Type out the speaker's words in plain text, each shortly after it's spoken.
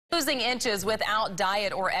Losing inches without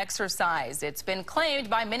diet or exercise. It's been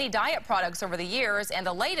claimed by many diet products over the years, and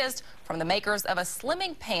the latest from the makers of a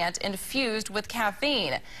slimming pant infused with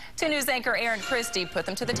caffeine. 2 News anchor Erin Christy put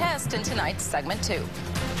them to the test in tonight's segment 2.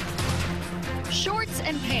 Shorts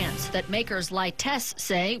and pants that makers like Tess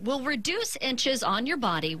say will reduce inches on your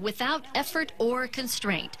body without effort or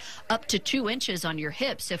constraint. Up to 2 inches on your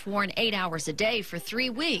hips if worn 8 hours a day for 3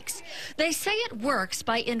 weeks. They say it works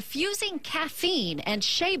by infusing caffeine and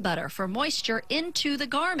shea butter for moisture into the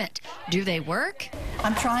garment. Do they work?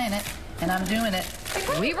 I'm trying it, and I'm doing it.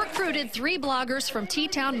 We recruited 3 bloggers from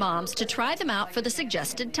T-Town moms to try them out for the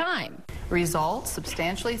suggested time. Results: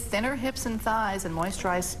 substantially thinner hips and thighs and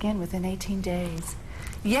moisturized skin within 18 days.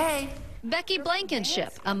 Yay! Becky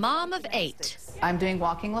Blankenship, a mom of 8. I'm doing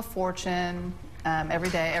walking La Fortune every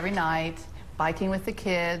day, every night, biking with the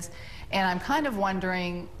kids, and I'm kind of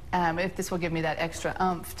wondering if this will give me that extra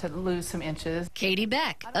oomph to lose some inches. Katie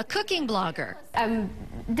Beck, a cooking blogger. I'm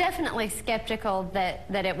definitely skeptical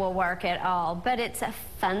that it will work at all, but it's a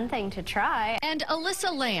fun thing to try. And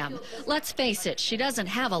Alyssa Lamb. Let's face it, she doesn't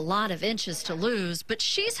have a lot of inches to lose, but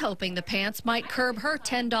she's hoping the pants might curb her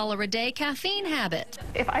 $10 a day caffeine habit.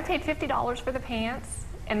 If I paid $50 for the pants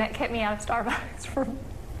and that kept me out of Starbucks for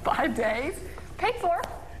 5 days, paid for.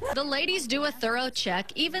 The ladies do a thorough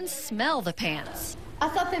check, even smell the pants. I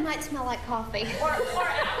thought they might smell like coffee. But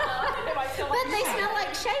they smell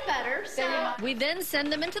like shea butter, so. We then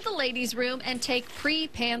send them into the ladies' room and take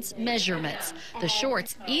pre-pants measurements. The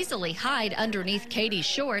shorts easily hide underneath Katie's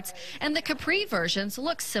shorts, and the capri versions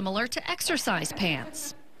look similar to exercise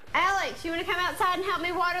pants. Alex, you want to come outside and help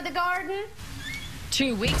me water the garden?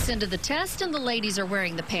 2 weeks into the test, and the ladies are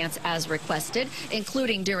wearing the pants as requested,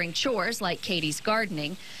 including during chores like Katie's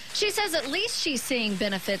gardening. She says at least she's seeing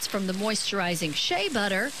benefits from the moisturizing shea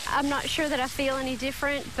butter. I'm not sure that I feel any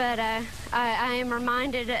different, but I am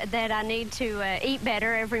reminded that I need to eat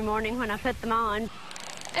better every morning when I put them on.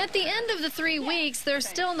 At the end of the 3 weeks, they're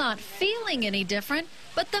still not feeling any different,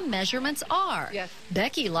 but the measurements are. Yes.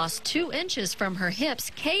 Becky lost 2 inches from her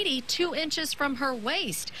hips, Katie 2 inches from her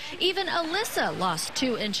waist. Even Alyssa lost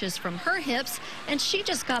 2 inches from her hips, and she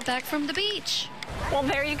just got back from the beach. Well,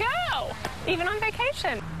 there you go. Even on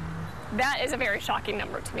vacation. That is a very shocking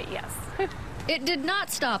number to me, yes. It did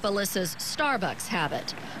not stop Alyssa's Starbucks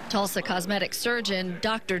habit. Tulsa cosmetic surgeon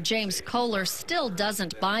Dr. James Kohler still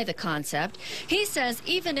doesn't buy the concept. He says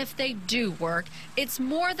even if they do work, it's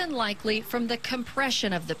more than likely from the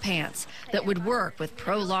compression of the pants that would work with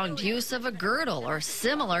prolonged use of a girdle or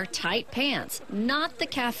similar tight pants, not the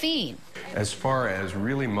caffeine. As far as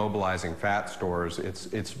really mobilizing fat stores,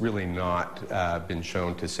 it's really not been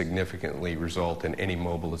shown to significantly result in any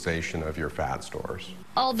mobilization of your fat stores.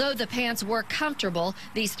 Although the pants were comfortable,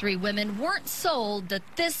 these 3 women weren't sold that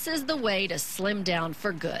this is the way to slim down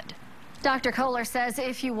for good. Dr. Kohler says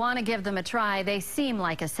if you want to give them a try, they seem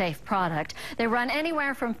like a safe product. They run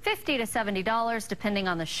anywhere from $50 to $70 depending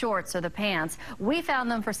on the shorts or the pants. We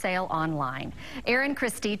found them for sale online. Erin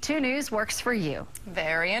Christy, 2 News works for you.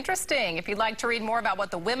 Very interesting. If you'd like to read more about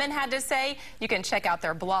what the women had to say, you can check out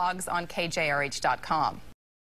their blogs on kjrh.com.